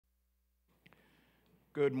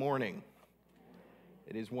Good morning.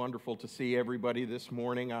 It is wonderful to see everybody this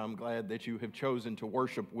morning. I'm glad that you have chosen to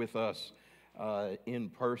worship with us in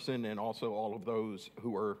person, and also all of those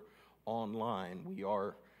who are online. We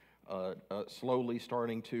are slowly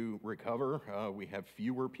starting to recover. We have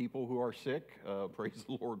fewer people who are sick. Praise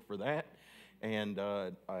the Lord for that. And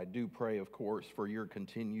I do pray, of course, for your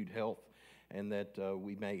continued health, and that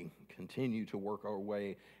we may continue to work our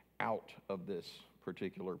way out of this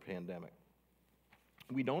particular pandemic.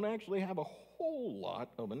 We don't actually have a whole lot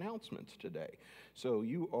of announcements today, so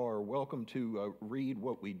you are welcome to read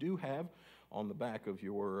what we do have on the back of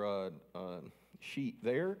your sheet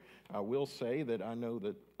there. I will say that I know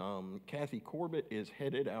that Kathy Corbett is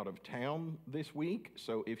headed out of town this week,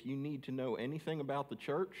 so if you need to know anything about the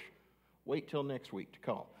church, wait till next week to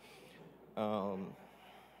call,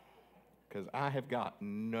 because I have got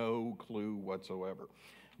no clue whatsoever.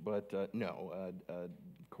 But of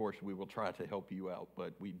course, we will try to help you out,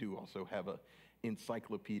 but we do also have a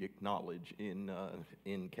encyclopedic knowledge in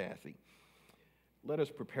Kathy. Let us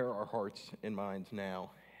prepare our hearts and minds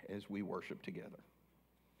now as we worship together.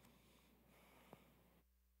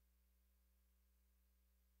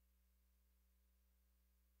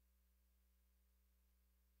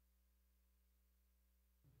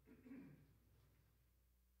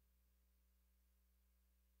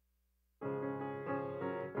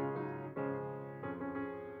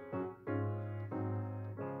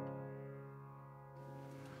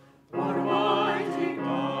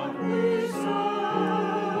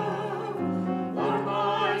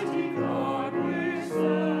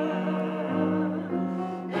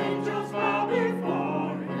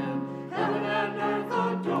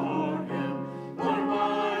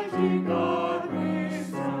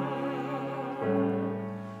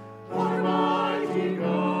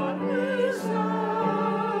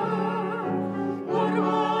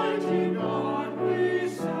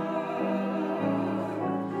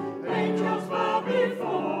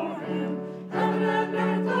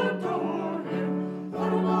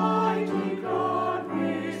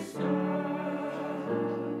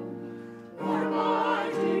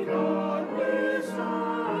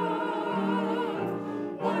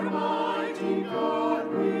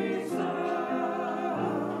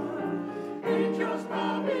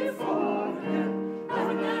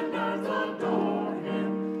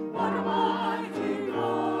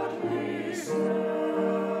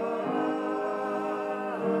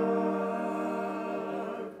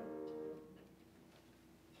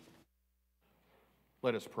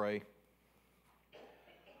 Let us pray.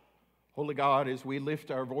 Holy God, as we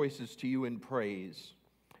lift our voices to you in praise,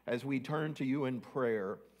 as we turn to you in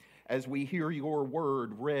prayer, as we hear your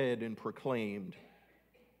word read and proclaimed,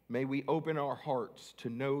 may we open our hearts to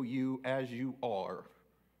know you as you are,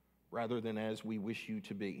 rather than as we wish you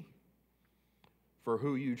to be. For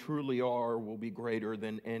who you truly are will be greater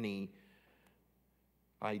than any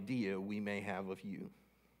idea we may have of you.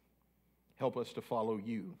 Help us to follow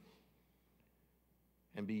you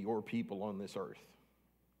and be your people on this earth.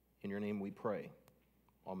 In your name we pray.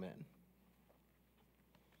 Amen.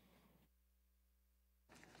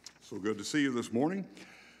 So good to see you this morning.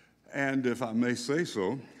 And if I may say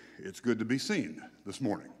so, it's good to be seen this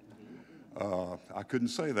morning. I couldn't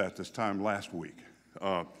say that this time last week.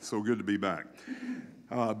 So good to be back.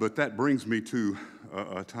 But that brings me to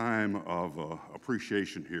a time of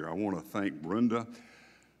appreciation here. I want to thank Brenda,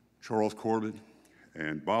 Charles Corbett,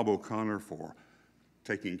 and Bob O'Connor for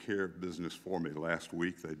taking care of business for me last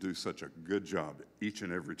week. They do such a good job each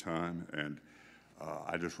and every time, and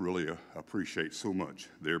I just really appreciate so much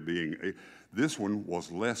there being this one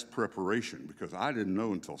was less preparation, because I didn't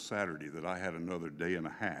know until Saturday that I had another day and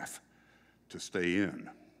a half to stay in.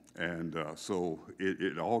 And so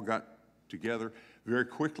it all got together very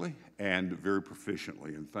quickly and very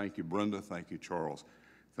proficiently. And thank you, Brenda. Thank you, Charles.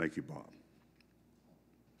 Thank you, Bob.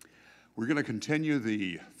 We're going to continue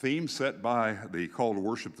the theme set by the call to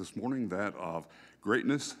worship this morning, that of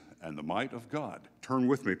greatness and the might of God. Turn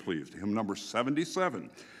with me, please, to hymn number 77.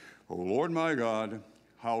 O Lord my God,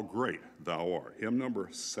 how great thou art. Hymn number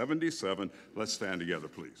 77. Let's stand together,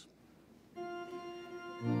 please.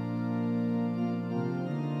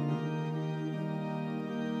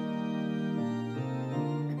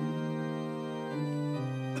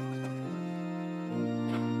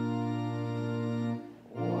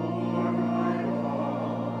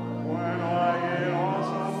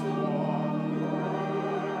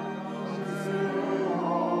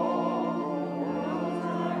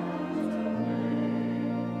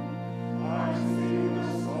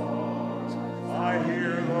 I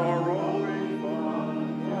hear the rolling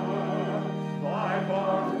thunder.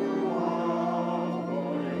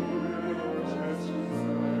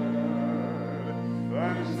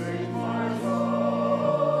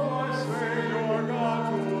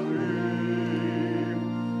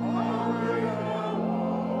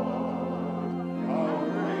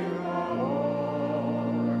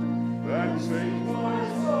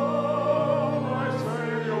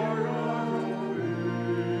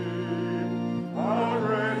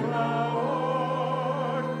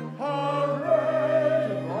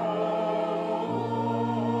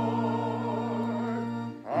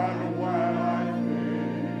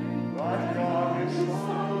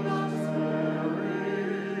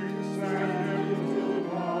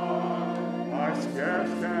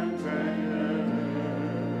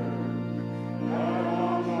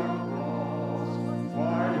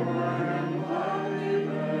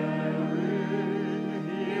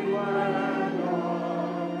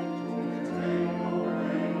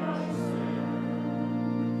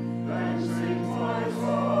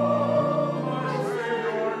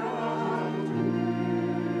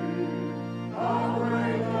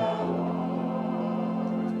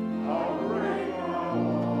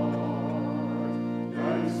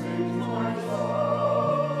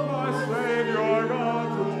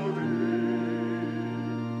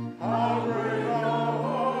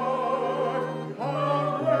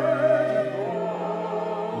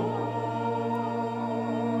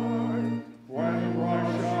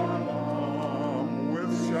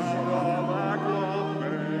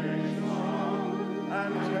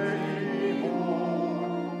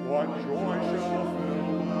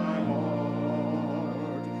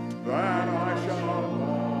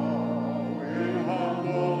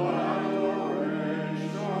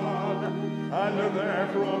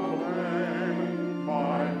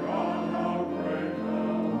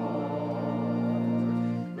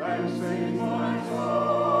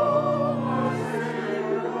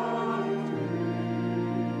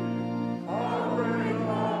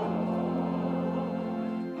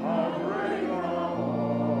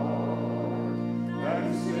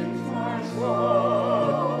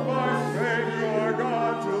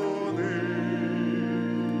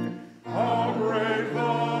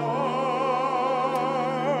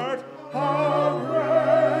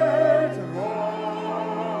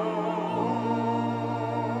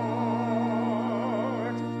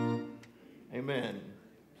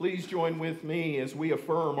 Please join with me as we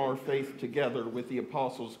affirm our faith together with the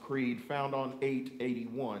Apostles' Creed found on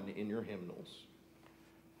 881 in your hymnals.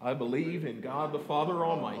 I believe in God the Father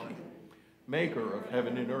Almighty, maker of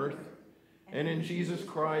heaven and earth, and in Jesus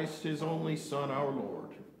Christ, his only Son, our Lord,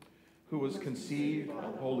 who was conceived of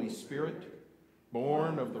the Holy Spirit,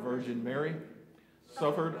 born of the Virgin Mary,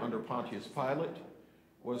 suffered under Pontius Pilate,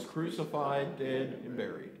 was crucified, dead, and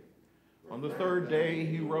buried. On the third day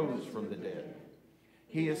he rose from the dead.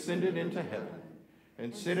 He ascended into heaven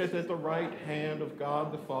and sitteth at the right hand of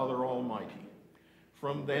God the Father Almighty.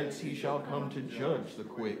 From thence he shall come to judge the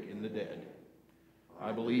quick and the dead.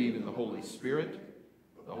 I believe in the Holy Spirit,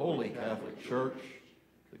 the Holy Catholic Church,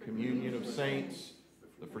 the communion of saints,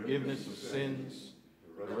 the forgiveness of sins,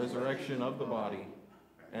 the resurrection of the body,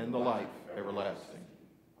 and the life everlasting.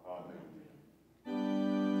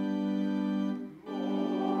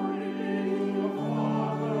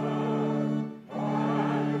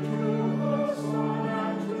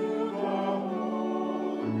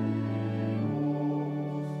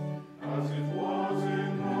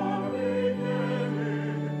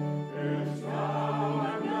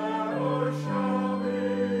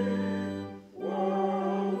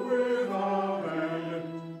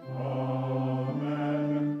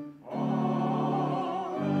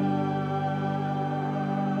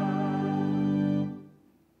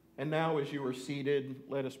 And now, as you are seated,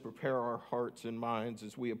 let us prepare our hearts and minds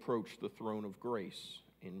as we approach the throne of grace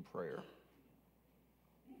in prayer.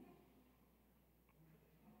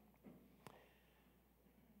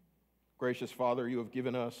 Gracious Father, you have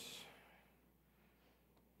given us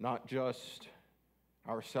not just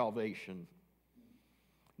our salvation,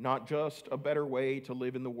 not just a better way to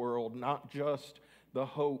live in the world, not just the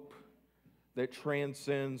hope that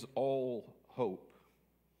transcends all hope.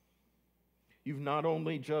 You've not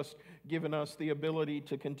only just given us the ability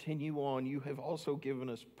to continue on, you have also given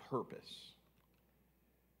us purpose.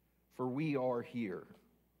 For we are here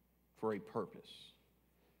for a purpose.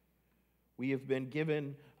 We have been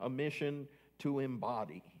given a mission to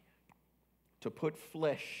embody, to put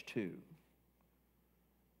flesh to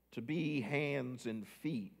be hands and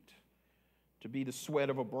feet, to be the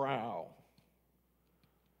sweat of a brow,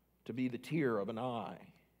 to be the tear of an eye,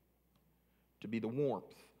 to be the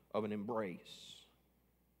warmth of an embrace.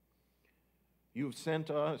 You have sent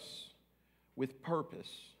us with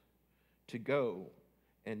purpose to go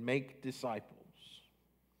and make disciples.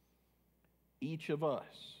 Each of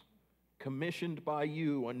us, commissioned by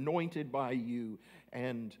you, anointed by you,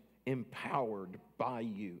 and empowered by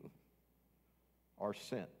you, are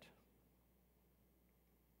sent.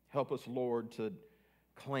 Help us, Lord, to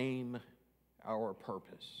claim our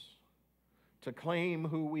purpose, to claim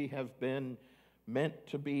who we have been meant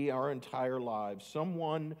to be our entire lives,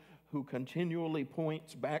 someone who continually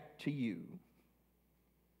points back to you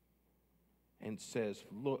and says,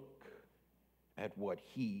 look at what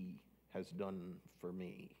he has done for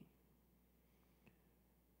me.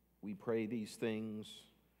 We pray these things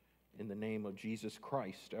in the name of Jesus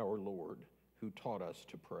Christ, our Lord, who taught us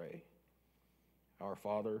to pray. Our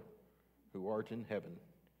Father, who art in heaven,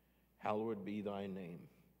 hallowed be thy name.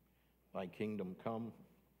 Thy kingdom come,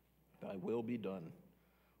 thy will be done,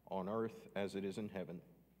 on earth as it is in heaven.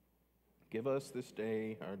 Give us this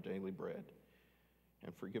day our daily bread,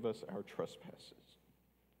 and forgive us our trespasses,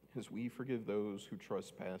 as we forgive those who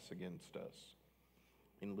trespass against us.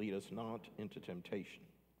 And lead us not into temptation,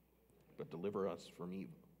 but deliver us from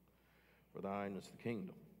evil. For thine is the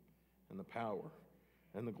kingdom, and the power,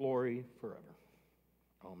 and the glory forever.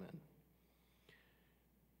 Amen.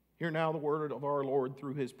 Hear now the word of our Lord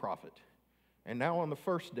through his prophet. And now on the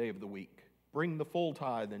first day of the week, bring the full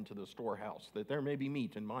tithe into the storehouse, that there may be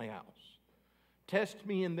meat in my house. Test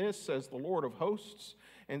me in this, says the Lord of hosts,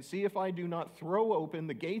 and see if I do not throw open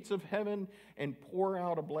the gates of heaven and pour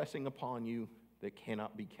out a blessing upon you that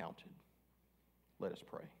cannot be counted. Let us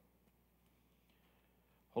pray.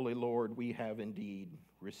 Holy Lord, we have indeed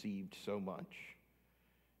received so much,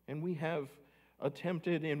 and we have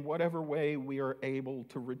attempted in whatever way we are able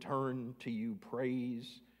to return to you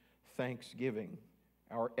praise, thanksgiving,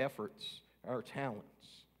 our efforts, our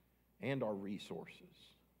talents, and our resources.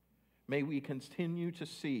 May we continue to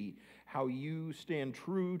see how you stand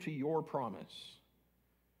true to your promise,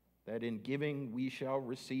 that in giving we shall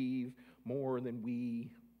receive more than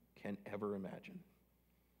we can ever imagine.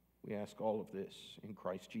 We ask all of this in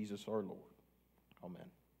Christ Jesus our Lord. Amen.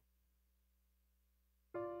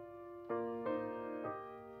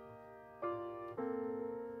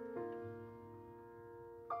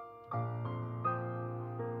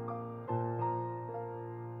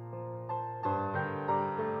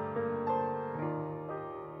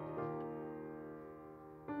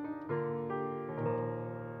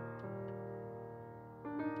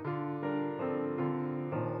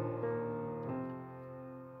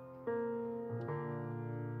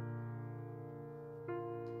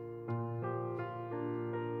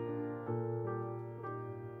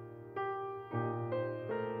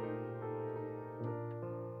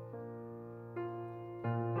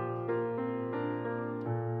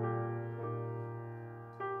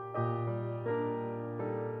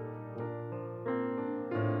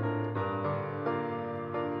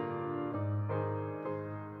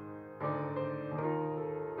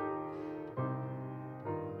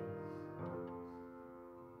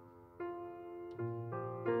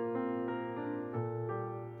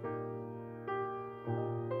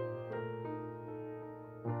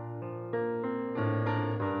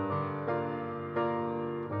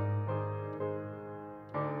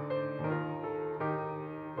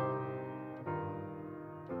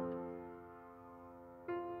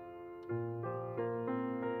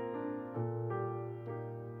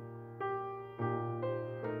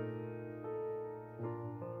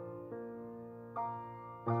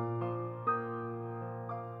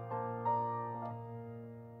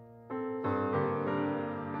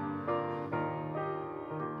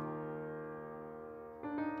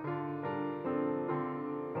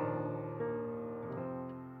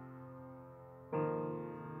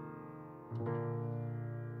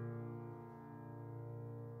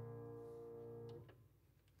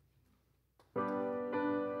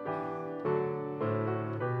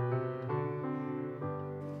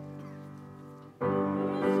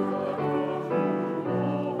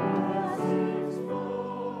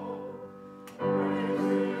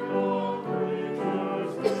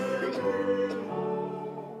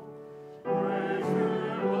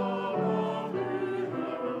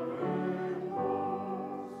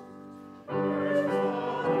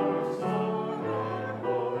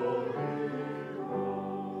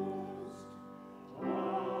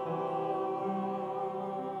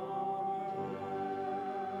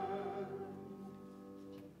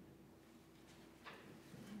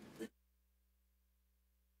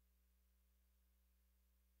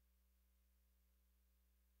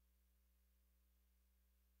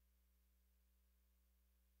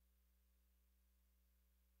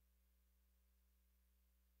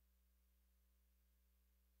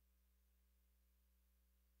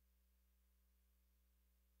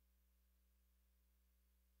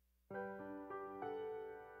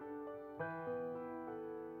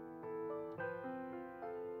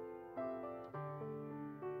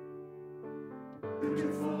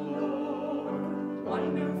 Beautiful Lord,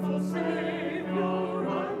 wonderful Savior,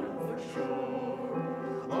 wonderful shore.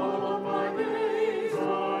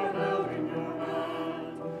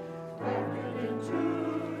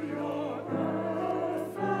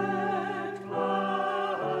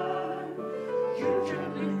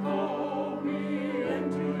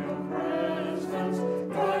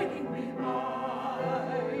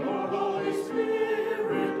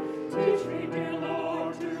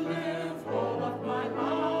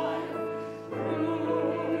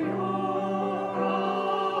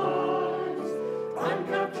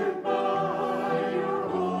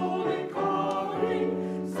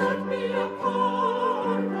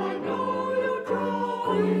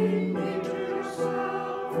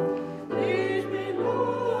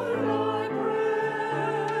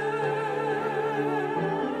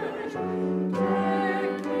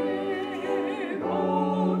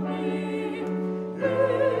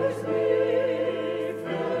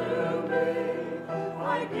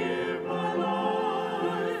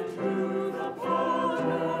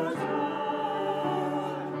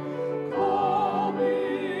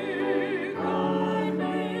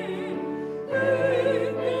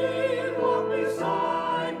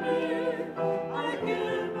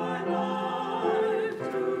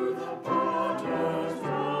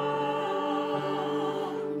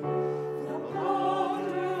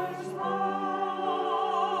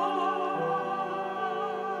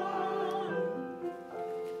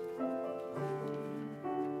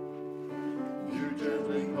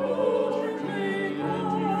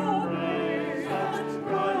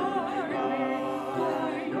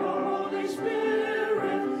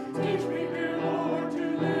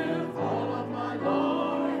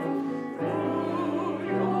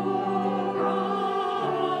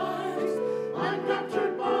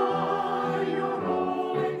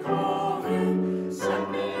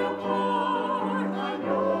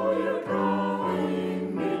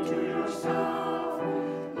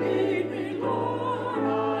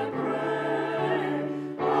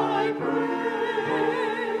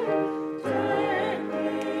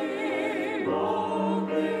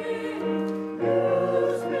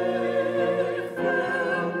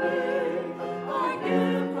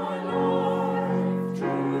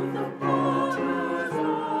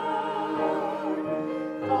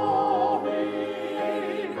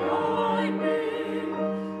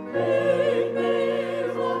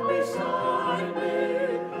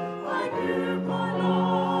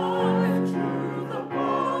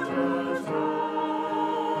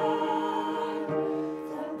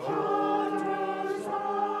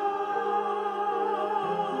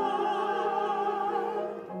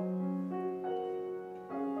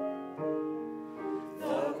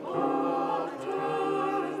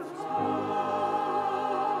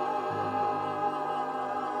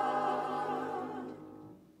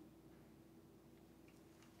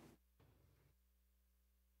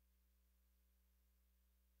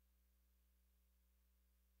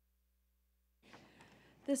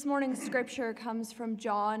 This morning's scripture comes from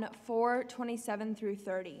John 4:27 through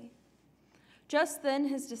 30. Just then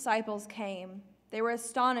his disciples came. They were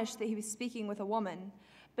astonished that he was speaking with a woman,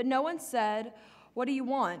 but no one said, "What do you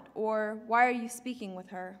want?" or "Why are you speaking with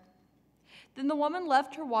her?" Then the woman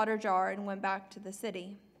left her water jar and went back to the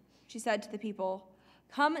city. She said to the people,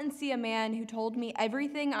 "Come and see a man who told me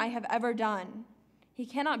everything I have ever done. He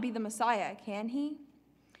cannot be the Messiah, can he?"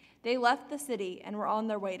 They left the city and were on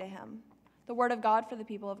their way to him. The word of God for the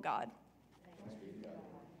people of God.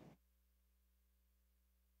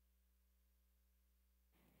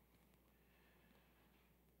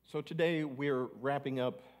 So today we're wrapping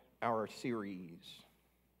up our series.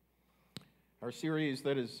 Our series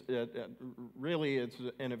that is really it's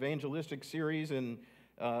an evangelistic series, and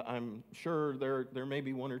I'm sure there may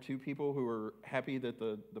be one or two people who are happy that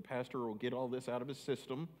the pastor will get all this out of his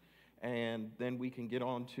system, and then we can get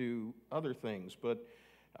on to other things. But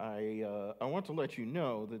I want to let you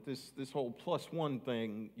know that this whole +1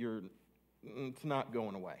 thing, it's not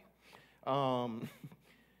going away.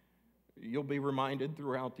 You'll be reminded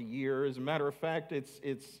throughout the year. As a matter of fact,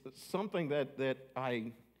 it's something that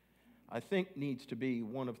I think needs to be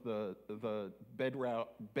one of the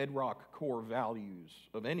bedrock core values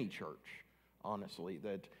of any church, honestly,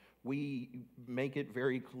 that we make it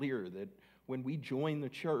very clear that when we join the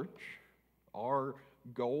church, our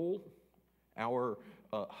goal, our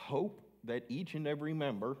hope that each and every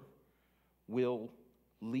member will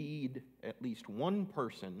lead at least one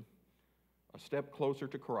person a step closer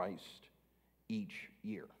to Christ each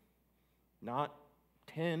year. Not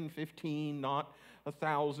 10, 15, not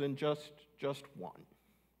 1,000, just one.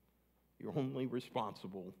 You're only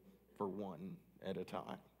responsible for one at a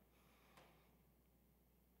time.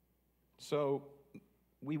 So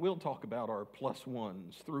we will talk about our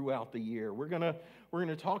 +1s throughout the year. We're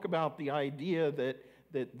gonna talk about the idea that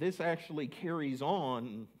this actually carries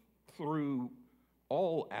on through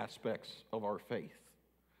all aspects of our faith.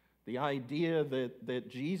 The idea that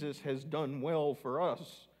Jesus has done well for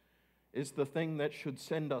us is the thing that should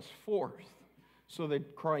send us forth so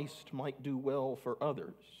that Christ might do well for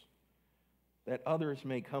others, that others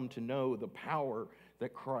may come to know the power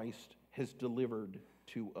that Christ has delivered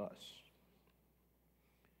to us.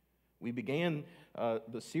 We began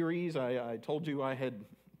the series. I told you I had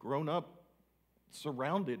grown up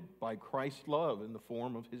surrounded by Christ's love in the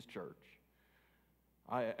form of his church.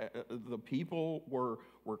 The people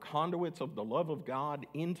were conduits of the love of God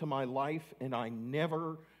into my life, and I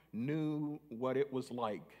never knew what it was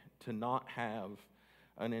like to not have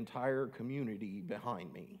an entire community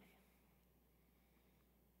behind me.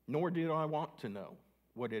 Nor did I want to know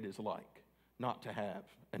what it is like not to have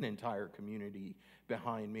an entire community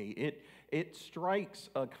behind me. It strikes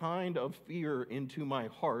a kind of fear into my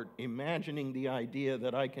heart, imagining the idea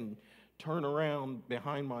that I can turn around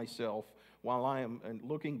behind myself while I am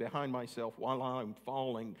looking behind myself while I'm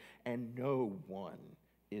falling, and no one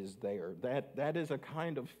is there. That is a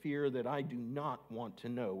kind of fear that I do not want to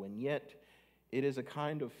know, and yet it is a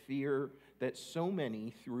kind of fear that so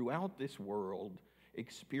many throughout this world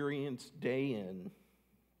experience day in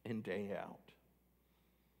and day out.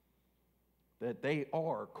 That they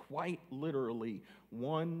are quite literally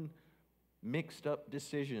one mixed up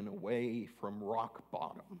decision away from rock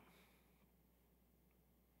bottom.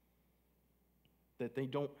 That they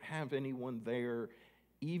don't have anyone there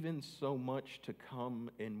even so much to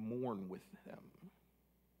come and mourn with them.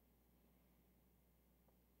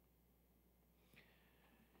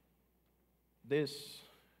 This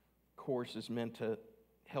course is meant to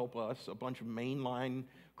help us, a bunch of mainline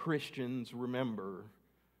Christians, remember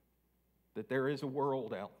that there is a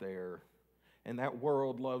world out there, and that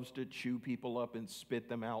world loves to chew people up and spit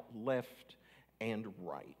them out left and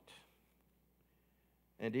right.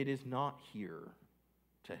 And it is not here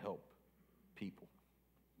to help people.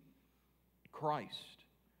 Christ,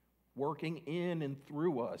 working in and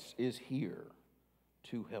through us, is here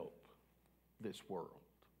to help this world.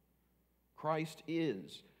 Christ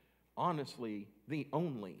is, honestly, the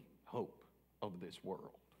only hope of this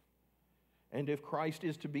world. And if Christ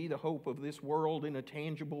is to be the hope of this world in a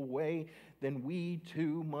tangible way, then we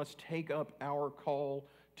too must take up our call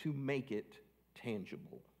to make it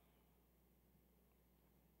tangible.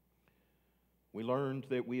 We learned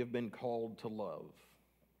that we have been called to love.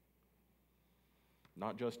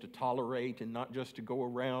 Not just to tolerate and not just to go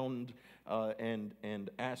around and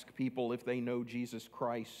ask people if they know Jesus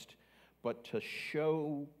Christ, but to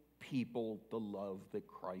show people the love that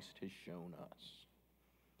Christ has shown us.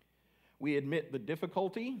 We admit the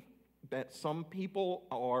difficulty that some people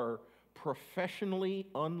are professionally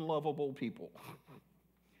unlovable people.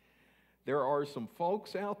 There are some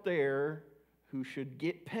folks out there who should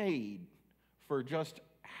get paid for just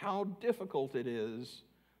how difficult it is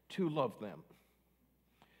to love them.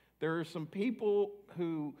 There are some people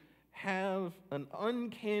who have an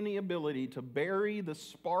uncanny ability to bury the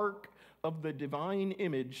spark of the divine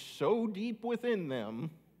image so deep within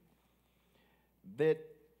them that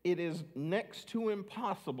it is next to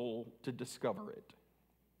impossible to discover it.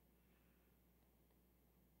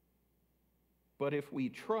 But if we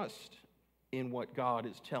trust in what God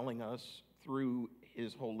is telling us through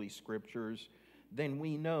his holy scriptures, then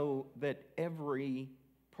we know that every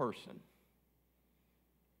person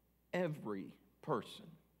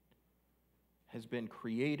has been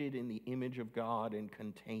created in the image of God and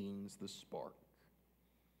contains the spark.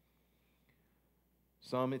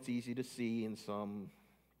 Some it's easy to see, and some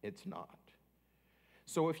it's not.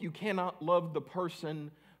 So if you cannot love the person,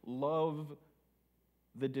 love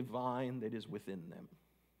the divine that is within them.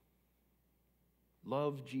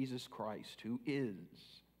 Love Jesus Christ, who is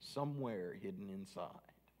somewhere hidden inside.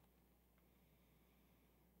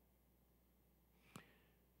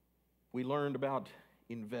 We learned about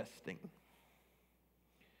investing.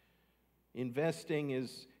 Investing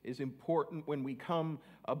is important when we come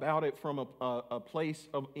about it from a place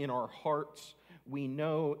in our hearts. We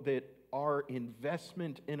know that our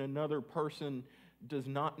investment in another person does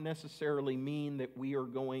not necessarily mean that we are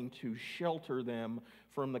going to shelter them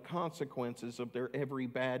from the consequences of their every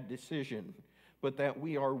bad decision, but that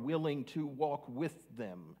we are willing to walk with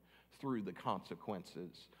them through the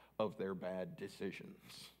consequences of their bad decisions.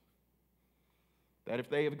 That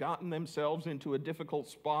if they have gotten themselves into a difficult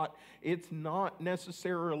spot, it's not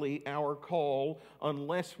necessarily our call,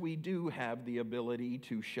 unless we do have the ability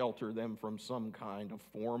to shelter them from some kind of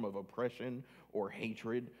form of oppression or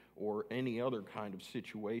hatred or any other kind of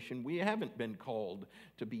situation. We haven't been called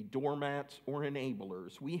to be doormats or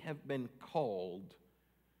enablers. We have been called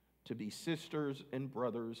to be sisters and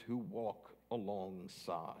brothers who walk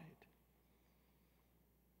alongside.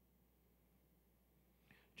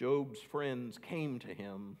 Job's friends came to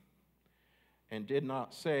him and did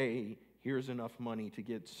not say, here's enough money to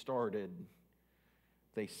get started.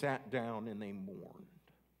 They sat down and they mourned.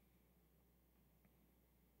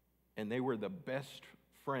 And they were the best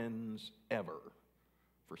friends ever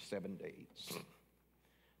for 7 days.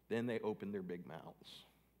 Then they opened their big mouths.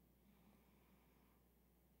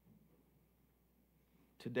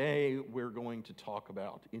 Today, we're going to talk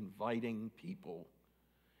about inviting people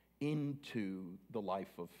into the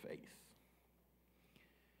life of faith.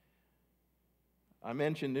 I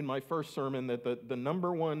mentioned in my first sermon that the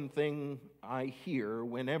number one thing I hear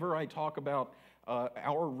whenever I talk about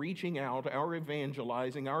our reaching out, our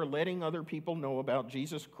evangelizing, our letting other people know about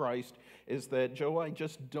Jesus Christ is that, Joe, I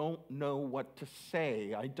just don't know what to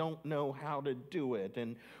say. I don't know how to do it.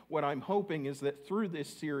 And what I'm hoping is that through this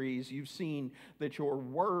series, you've seen that your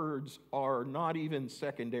words are not even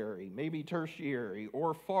secondary, maybe tertiary,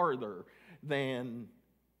 or farther than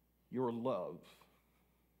your love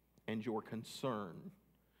and your concern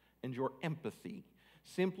and your empathy.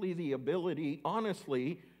 Simply the ability,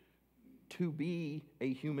 honestly, to be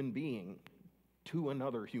a human being to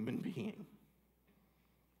another human being,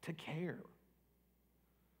 to care,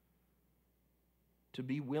 to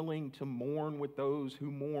be willing to mourn with those who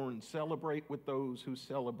mourn, celebrate with those who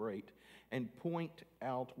celebrate, and point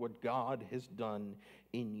out what God has done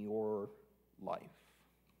in your life.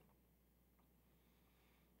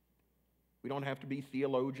 We don't have to be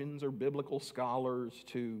theologians or biblical scholars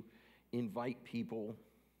to invite people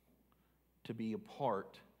to be a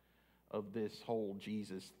part of this whole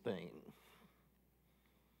Jesus thing.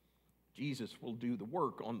 Jesus will do the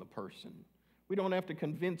work on the person. We don't have to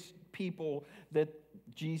convince people that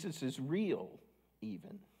Jesus is real,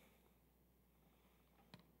 even.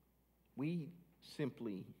 We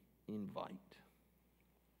simply invite.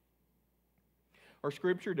 Our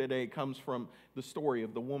scripture today comes from the story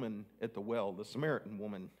of the woman at the well, the Samaritan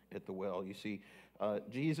woman at the well. You see,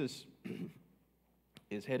 Jesus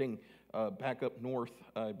is heading back up north,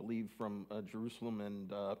 I believe, from Jerusalem,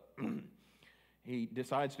 and he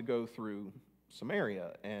decides to go through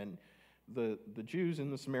Samaria. And the Jews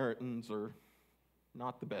and the Samaritans are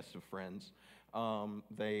not the best of friends.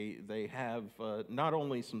 They have not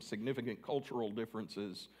only some significant cultural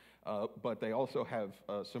differences, but they also have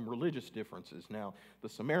some religious differences. Now, the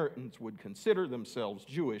Samaritans would consider themselves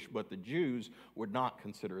Jewish, but the Jews would not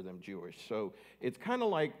consider them Jewish. So it's kind of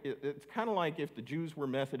like if the Jews were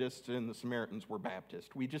Methodists and the Samaritans were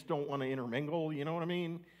Baptist. We just don't want to intermingle, you know what I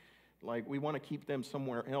mean? Like, we want to keep them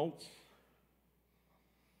somewhere else.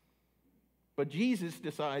 But Jesus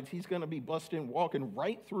decides he's going to be walking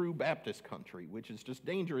right through Baptist country, which is just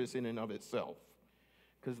dangerous in and of itself,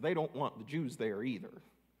 because they don't want the Jews there either.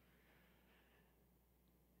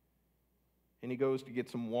 And he goes to get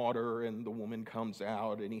some water, and the woman comes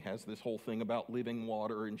out, and he has this whole thing about living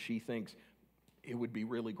water, and she thinks it would be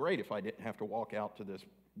really great if I didn't have to walk out to this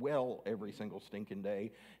well every single stinking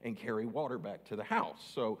day and carry water back to the house.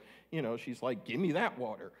 So, she's like, give me that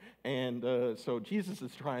water. And so Jesus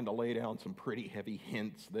is trying to lay down some pretty heavy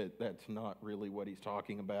hints that that's not really what he's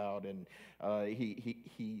talking about. And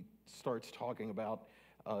he starts talking about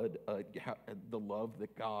the love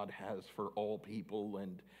that God has for all people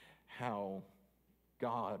and how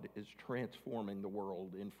God is transforming the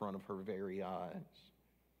world in front of her very eyes.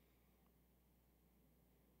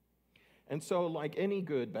 And so, like any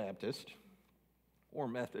good Baptist, or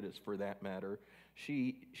Methodist for that matter,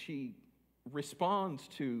 she responds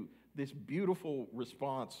to this beautiful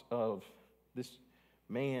response of this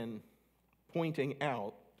man pointing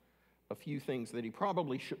out a few things that he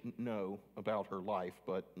probably shouldn't know about her life,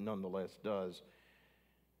 but nonetheless does.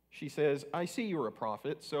 She says, I see you're a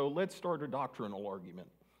prophet, so let's start a doctrinal argument.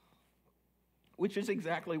 Which is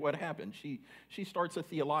exactly what happened. She starts a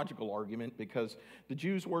theological argument because the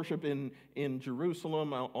Jews worship in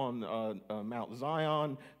Jerusalem on Mount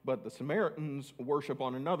Zion, but the Samaritans worship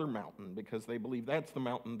on another mountain because they believe that's the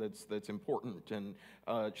mountain that's important. And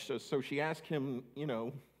so she asked him,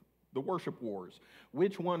 the worship wars.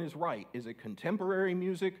 Which one is right? Is it contemporary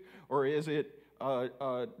music, or is it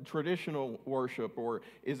traditional worship, or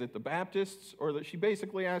is it the Baptists? Or that she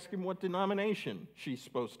basically asked him what denomination she's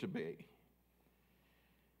supposed to be.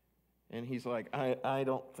 And he's like, I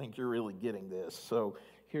don't think you're really getting this. So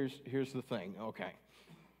here's the thing, okay.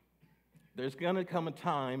 There's going to come a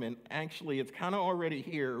time, and actually it's kind of already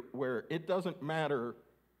here, where it doesn't matter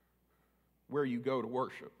where you go to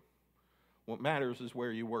worship. What matters is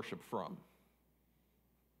where you worship from,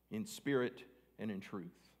 in spirit and in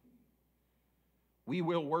truth. We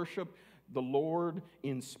will worship the Lord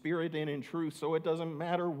in spirit and in truth, so it doesn't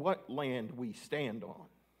matter what land we stand on.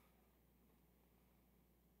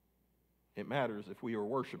 It matters if we are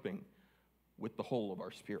worshiping with the whole of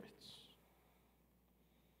our spirits.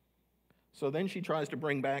 So then she tries to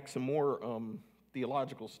bring back some more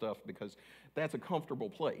theological stuff, because that's a comfortable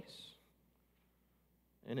place.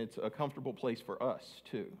 And it's a comfortable place for us,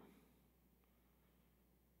 too.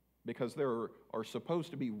 Because there are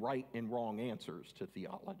supposed to be right and wrong answers to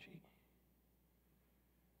theology.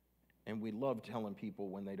 And we love telling people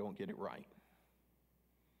when they don't get it right.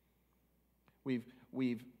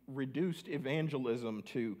 We've reduced evangelism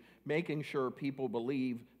to making sure people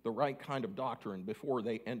believe the right kind of doctrine before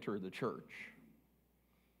they enter the church.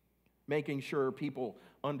 Making sure people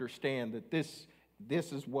understand that this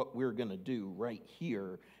is what we're going to do right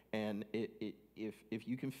here, and if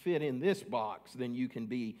you can fit in this box, then you can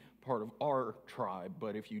be part of our tribe,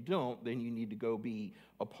 but if you don't, then you need to go be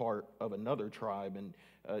a part of another tribe. And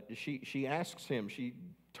she asks him, she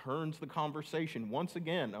turns the conversation once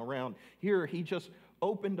again around here. He just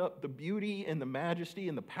opened up the beauty and the majesty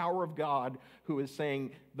and the power of God, who is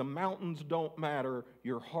saying, the mountains don't matter,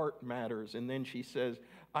 your heart matters. And then she says,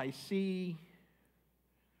 I see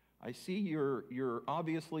you're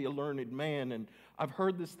obviously a learned man, and I've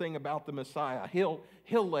heard this thing about the Messiah. He'll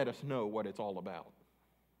let us know what it's all about.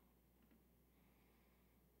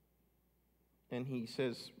 And he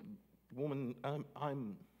says, woman, I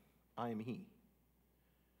am he.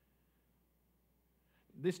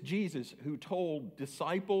 This Jesus who told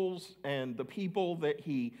disciples and the people that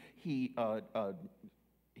he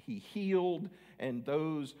healed, and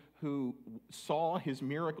those who saw his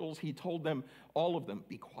miracles, he told them, all of them,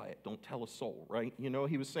 be quiet, don't tell a soul, right? You know,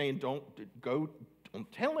 he was saying, don't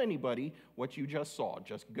tell anybody what you just saw.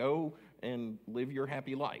 Just go and live your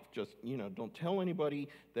happy life. Just, don't tell anybody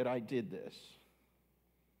that I did this.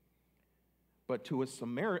 But to a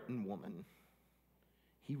Samaritan woman,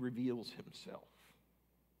 he reveals himself.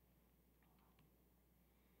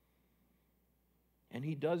 And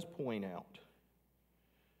he does point out.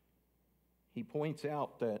 He points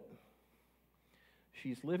out that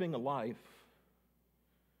she's living a life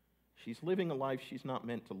she's not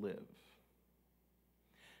meant to live.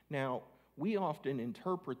 Now, we often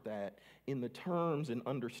interpret that in the terms and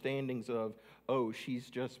understandings of, oh, she's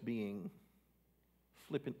just being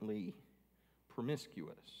flippantly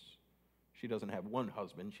promiscuous. She doesn't have one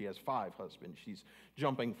husband, she has 5 husbands. She's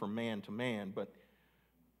jumping from man to man. But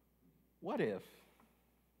what if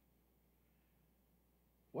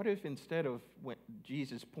instead of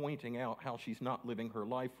Jesus pointing out how she's not living her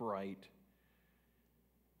life right,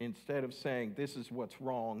 instead of saying this is what's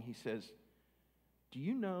wrong, he says, do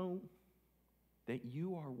you know that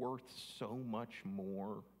you are worth so much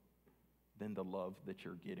more than the love that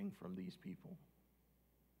you're getting from these people?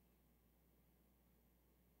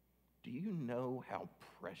 Do you know how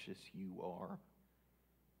precious you are?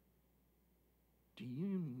 Do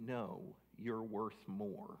you know you're worth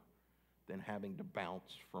more than having to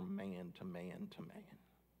bounce from man to man to man?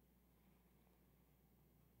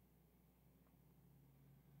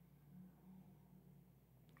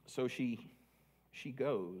 So she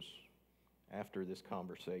goes after this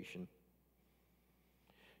conversation.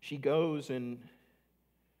 She goes and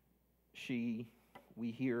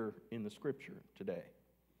we hear in the scripture today,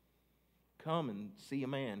 come and see a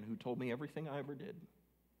man who told me everything I ever did.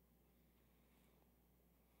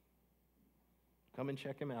 Come and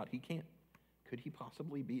check him out. Could he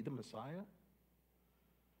possibly be the Messiah?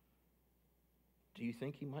 Do you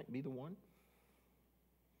think he might be the one?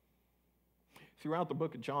 Throughout the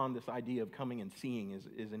book of John, this idea of coming and seeing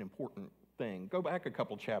is an important thing. Go back a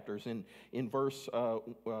couple chapters. In verse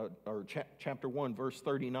chapter 1, verse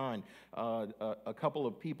 39, a couple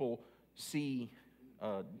of people see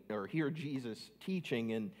or hear Jesus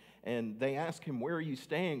teaching, and they ask him, where are you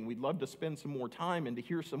staying? We'd love to spend some more time and to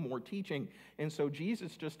hear some more teaching. And so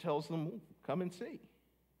Jesus just tells them, come and see.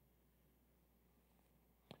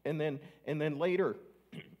 And then later,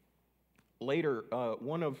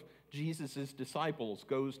 one of Jesus' disciples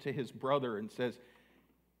goes to his brother and says,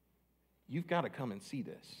 you've got to come and see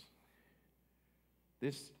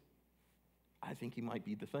this. I think he might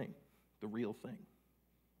be the thing, the real thing.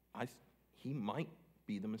 He might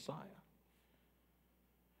be the Messiah.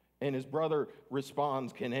 And his brother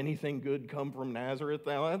responds, can anything good come from Nazareth?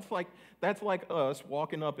 Now, that's like us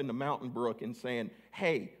walking up into Mountain Brook and saying,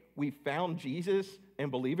 hey, we found Jesus,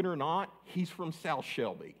 and believe it or not, he's from South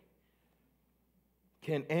Shelby.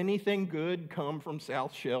 Can anything good come from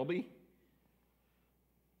South Shelby?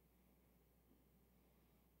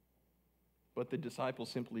 But the disciple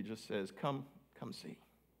simply just says, come see.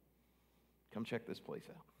 Come check this place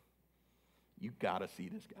out. You got to see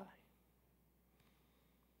this guy.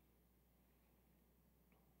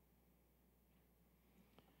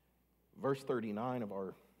 Verse 39 of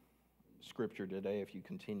our scripture today, if you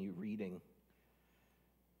continue reading,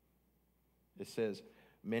 it says,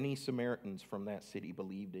 many Samaritans from that city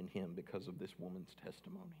believed in him because of this woman's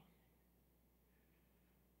testimony.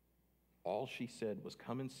 All she said was,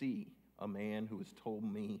 come and see a man who has told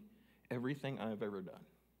me everything I've ever done.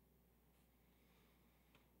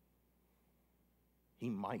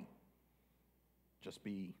 He might just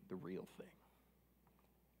be the real thing.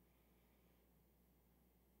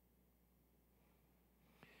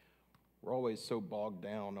 We're always so bogged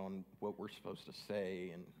down on what we're supposed to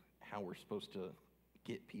say and how we're supposed to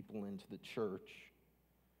get people into the church,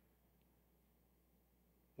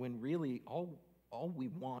 when really all we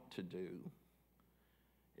want to do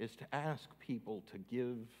is to ask people to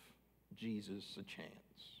give Jesus a chance.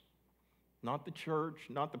 Not the church,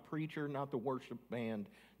 not the preacher, not the worship band,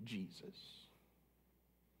 Jesus.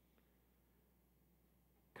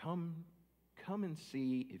 Come and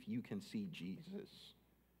see if you can see Jesus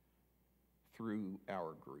through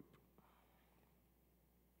our group.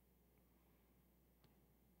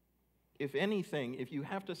 If anything, if you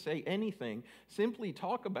have to say anything, simply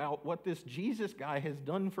talk about what this Jesus guy has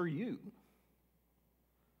done for you.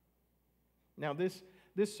 Now, this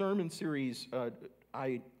sermon series,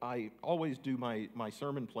 I always do my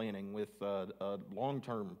sermon planning with a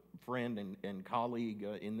long-term friend and colleague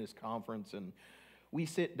in this conference, and we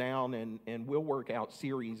sit down and we'll work out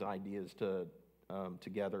series ideas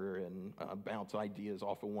together and bounce ideas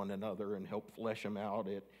off of one another and help flesh them out.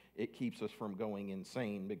 It keeps us from going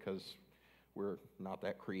insane because we're not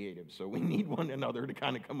that creative, so we need one another to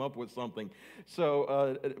kind of come up with something.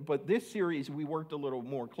 So, but this series we worked a little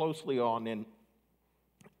more closely on, and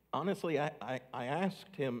honestly, I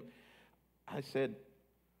asked him, I said,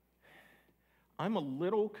 I'm a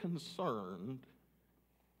little concerned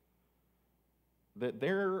that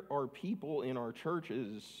there are people in our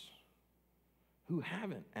churches who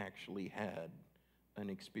haven't actually had an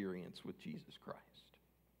experience with Jesus Christ.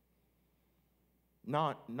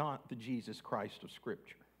 Not the Jesus Christ of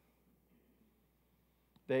Scripture.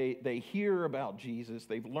 They hear about Jesus,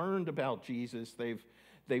 they've learned about Jesus,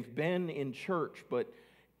 they've been in church, but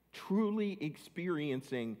truly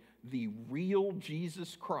experiencing the real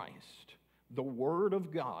Jesus Christ, the Word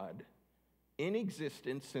of God, in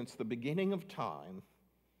existence since the beginning of time,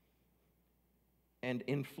 and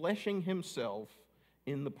enfleshing himself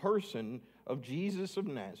in the person of Jesus of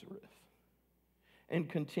Nazareth, and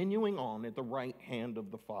continuing on at the right hand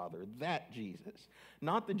of the Father. That Jesus.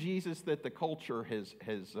 Not the Jesus that the culture has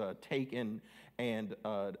taken and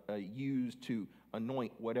used to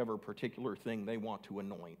anoint whatever particular thing they want to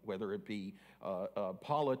anoint, whether it be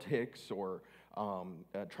politics or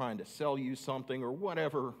trying to sell you something or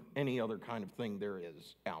whatever, any other kind of thing there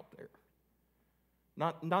is out there.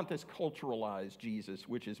 Not this culturalized Jesus,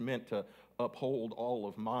 which is meant to uphold all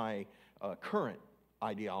of my current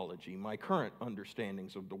ideology, my current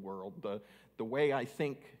understandings of the world, the way I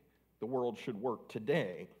think the world should work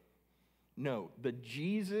today. No, the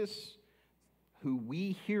Jesus who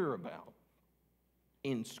we hear about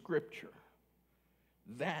in Scripture,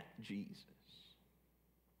 that Jesus.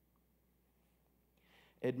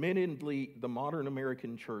 Admittedly, the modern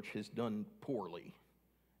American church has done poorly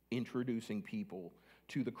introducing people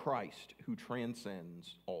to the Christ who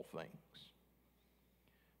transcends all things.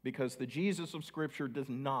 Because the Jesus of Scripture does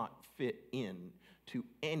not fit in to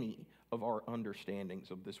any of our understandings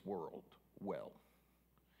of this world well.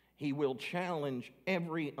 He will challenge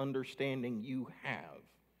every understanding you have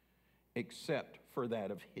except for that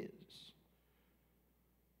of his.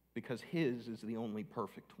 Because his is the only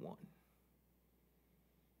perfect one.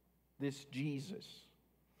 This Jesus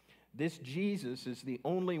is the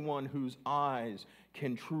only one whose eyes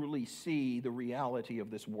can truly see the reality of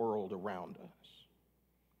this world around us.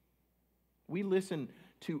 We listen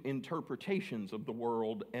to interpretations of the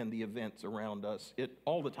world and the events around us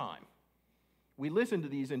all the time. We listen to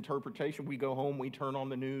these interpretations. We go home, we turn on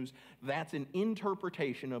the news. That's an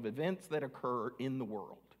interpretation of events that occur in the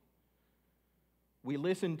world. We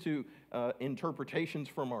listen to interpretations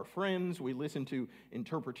from our friends. We listen to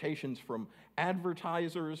interpretations from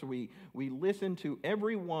advertisers. We listen to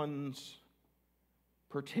everyone's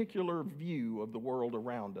particular view of the world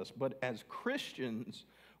around us. But as Christians,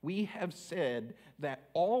 we have said that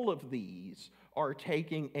all of these are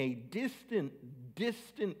taking a distant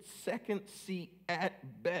second seat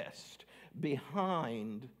at best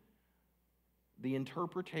behind the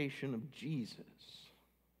interpretation of Jesus,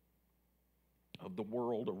 of the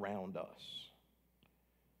world around us,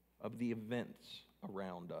 of the events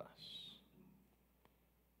around us.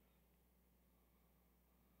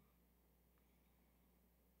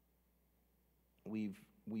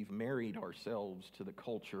 we've married ourselves to the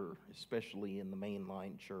culture, especially in the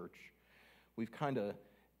mainline church. We've kind of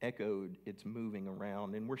echoed its moving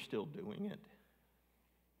around, and we're still doing it.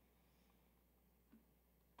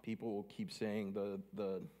 People keep saying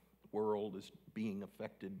the world is being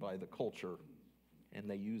affected by the culture, and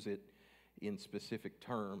they use it in specific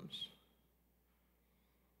terms.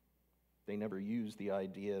 They never use the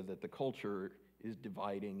idea that the culture is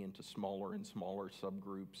dividing into smaller and smaller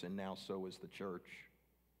subgroups, and now so is the church.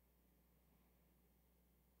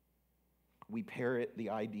 We parrot the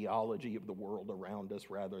ideology of the world around us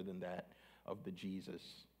rather than that of the Jesus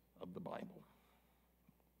of the Bible.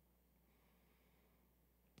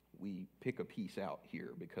 We pick a piece out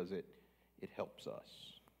here because it helps us.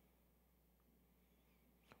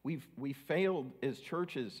 We've failed as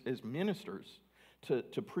churches, as ministers,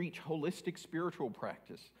 to preach holistic spiritual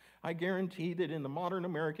practice. I guarantee that in the modern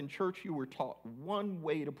American church, you were taught one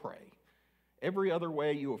way to pray. Every other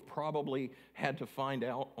way you have probably had to find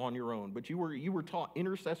out on your own. But you were taught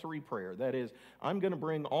intercessory prayer. That is, I'm going to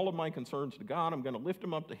bring all of my concerns to God. I'm going to lift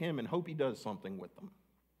them up to Him and hope He does something with them.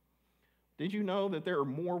 Did you know that there are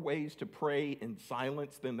more ways to pray in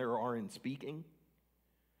silence than there are in speaking?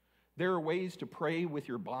 There are ways to pray with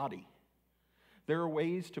your body. There are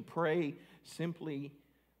ways to pray simply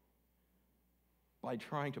by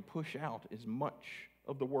trying to push out as much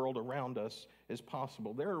of the world around us as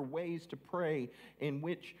possible. There are ways to pray in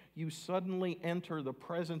which you suddenly enter the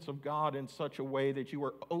presence of God in such a way that you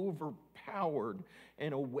are overpowered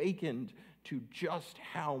and awakened to just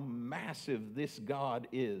how massive this God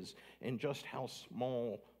is and just how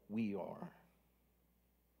small we are.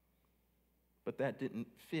 But that didn't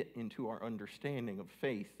fit into our understanding of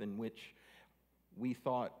faith, in which we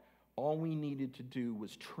thought all we needed to do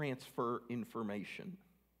was transfer information,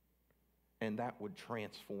 and that would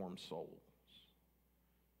transform souls.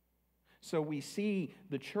 So we see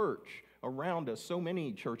the church around us, so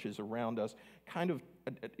many churches around us, kind of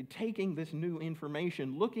taking this new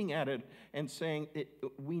information, looking at it, and saying,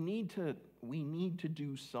 we need to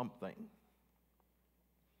do something.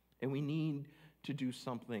 And we need to do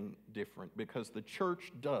something different, because the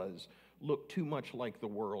church does look too much like the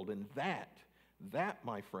world, and that,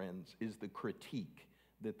 my friends, is the critique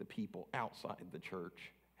that the people outside the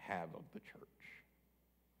church have of the church.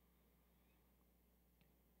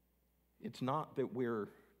 It's not that we're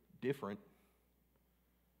different.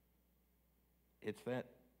 It's that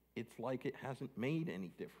it's like it hasn't made any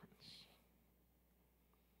difference.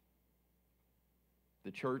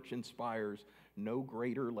 The church inspires no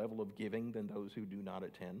greater level of giving than those who do not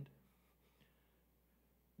attend.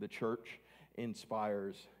 The church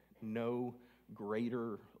inspires no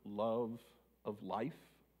greater love of life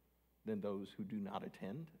than those who do not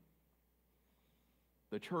attend.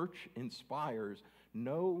 The church inspires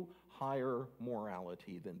no higher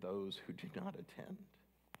morality than those who do not attend.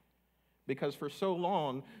 Because for so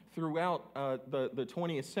long, throughout the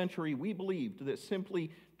 20th century, we believed that simply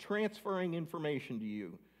transferring information to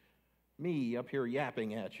you, me up here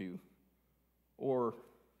yapping at you, or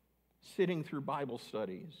sitting through Bible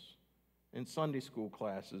studies and Sunday school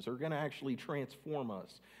classes, are going to actually transform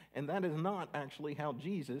us. And that is not actually how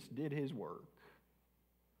Jesus did His work.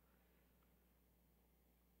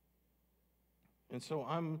 And so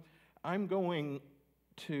I'm going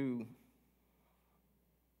to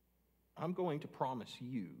promise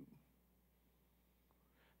you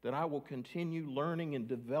that I will continue learning and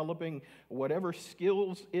developing whatever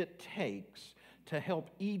skills it takes to help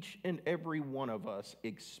each and every one of us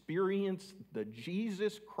experience the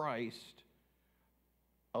Jesus Christ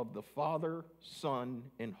of the Father, Son,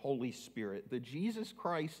 and Holy Spirit. The Jesus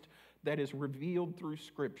Christ that is revealed through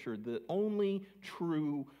Scripture, the only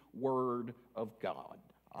true Word of God.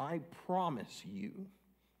 I promise you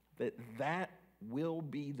that will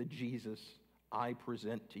be the Jesus I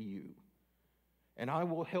present to you. And I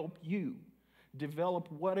will help you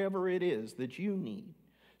develop whatever it is that you need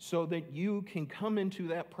so that you can come into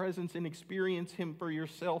that presence and experience Him for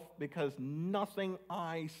yourself, because nothing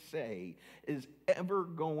I say is ever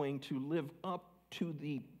going to live up to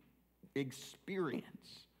the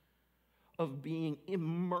experience of being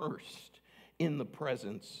immersed in the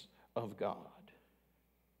presence of God.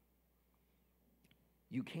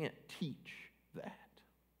 You can't teach that.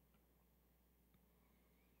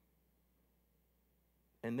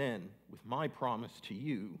 And then, with my promise to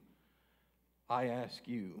you, I ask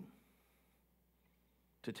you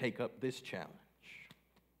to take up this challenge,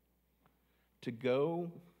 to go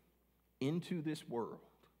into this world,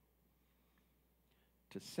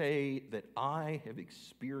 to say that I have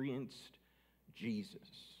experienced Jesus.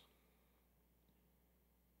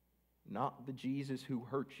 Not the Jesus who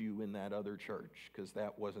hurt you in that other church, because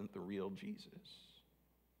that wasn't the real Jesus.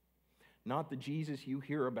 Not the Jesus you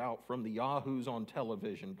hear about from the yahoos on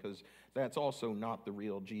television, because that's also not the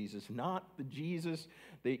real Jesus. Not the Jesus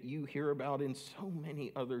that you hear about in so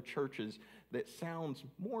many other churches that sounds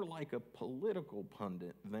more like a political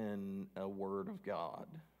pundit than a word of God.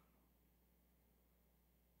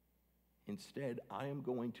 Instead, I am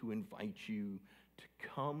going to invite you to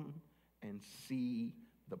come and see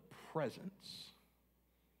the presence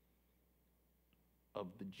of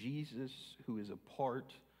the Jesus who is a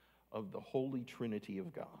part of the Holy Trinity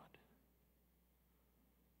of God.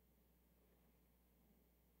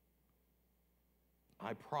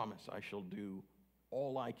 I promise I shall do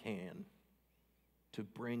all I can to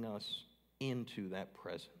bring us into that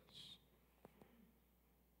presence.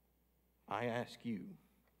 I ask you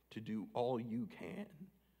to do all you can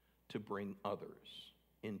to bring others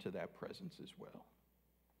into that presence as well.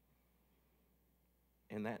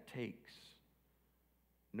 And that takes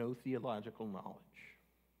no theological knowledge.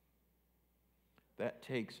 That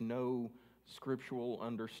takes no scriptural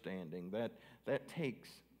understanding. That takes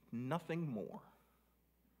nothing more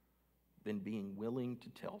than being willing to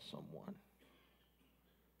tell someone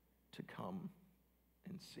to come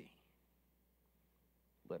and see.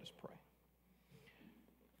 Let us pray.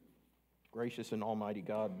 Gracious and almighty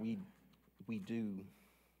God, we do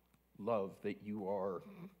love that you are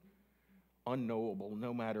unknowable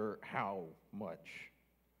no matter how much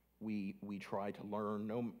we try to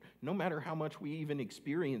learn. No matter how much we even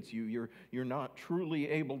experience you, you're not truly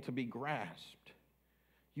able to be grasped.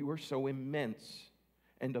 You are so immense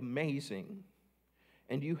and amazing,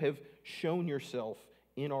 and you have shown yourself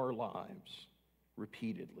in our lives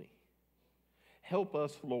repeatedly. Help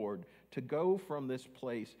us, Lord, to go from this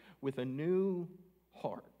place with a new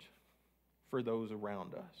heart for those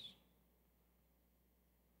around us,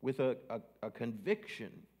 with a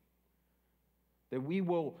conviction that we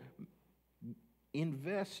will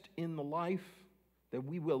invest in the life, that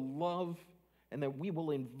we will love, and that we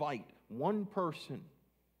will invite one person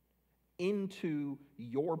into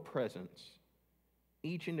your presence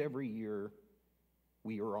each and every year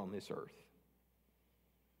we are on this earth.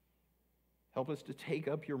 Help us to take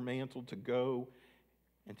up your mantle to go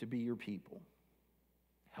and to be your people.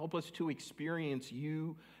 Help us to experience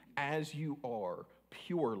you as you are,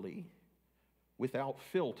 purely, without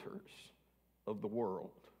filters of the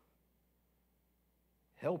world.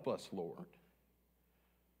 Help us, Lord,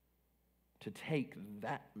 to take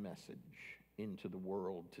that message into the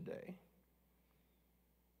world today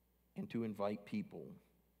and to invite people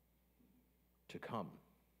to come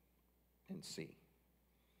and see.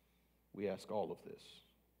 We ask all of this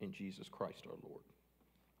in Jesus Christ our Lord.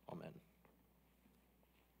 Amen.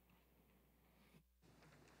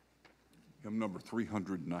 Hymn number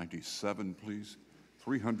 397, please.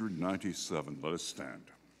 397. Let us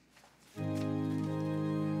stand.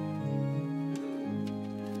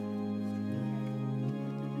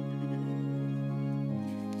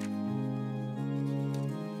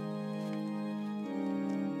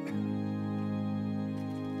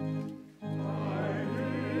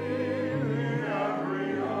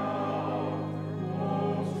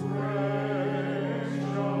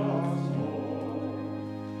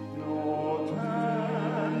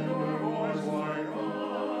 Tender voice like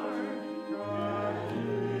I can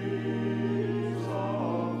hear.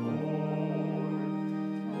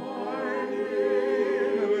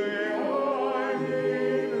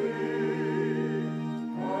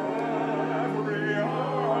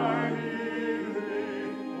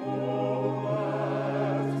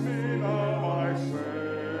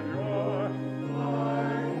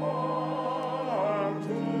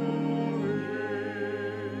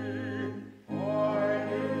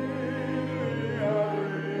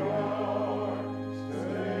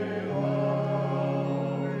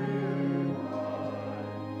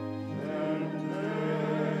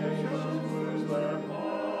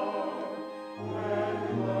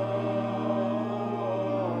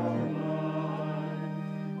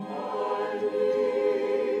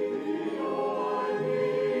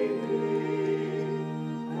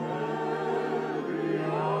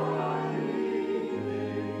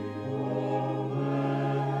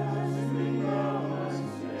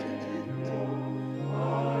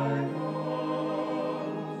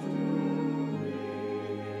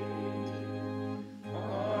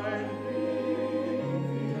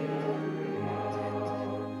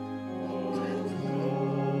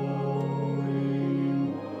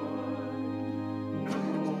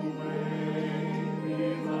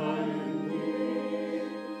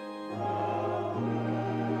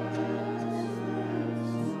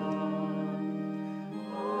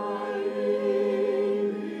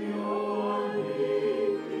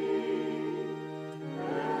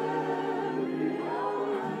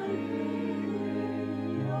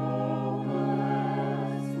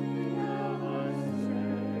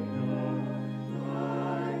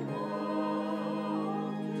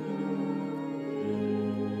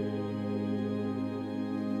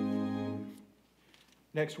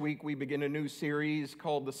 Next week, we begin a new series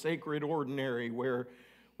called The Sacred Ordinary, where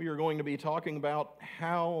we are going to be talking about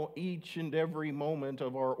how each and every moment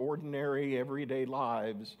of our ordinary, everyday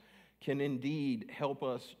lives can indeed help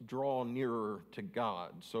us draw nearer to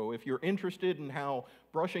God. So if you're interested in how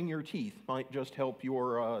brushing your teeth might just help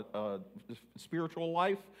your spiritual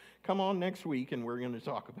life, come on next week and we're going to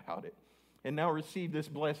talk about it. And now receive this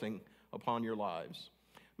blessing upon your lives.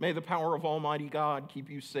 May the power of Almighty God keep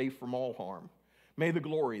you safe from all harm. May the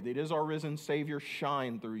glory that is our risen Savior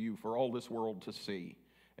shine through you for all this world to see.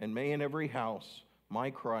 And may in every house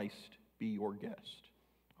my Christ be your guest.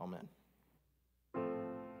 Amen.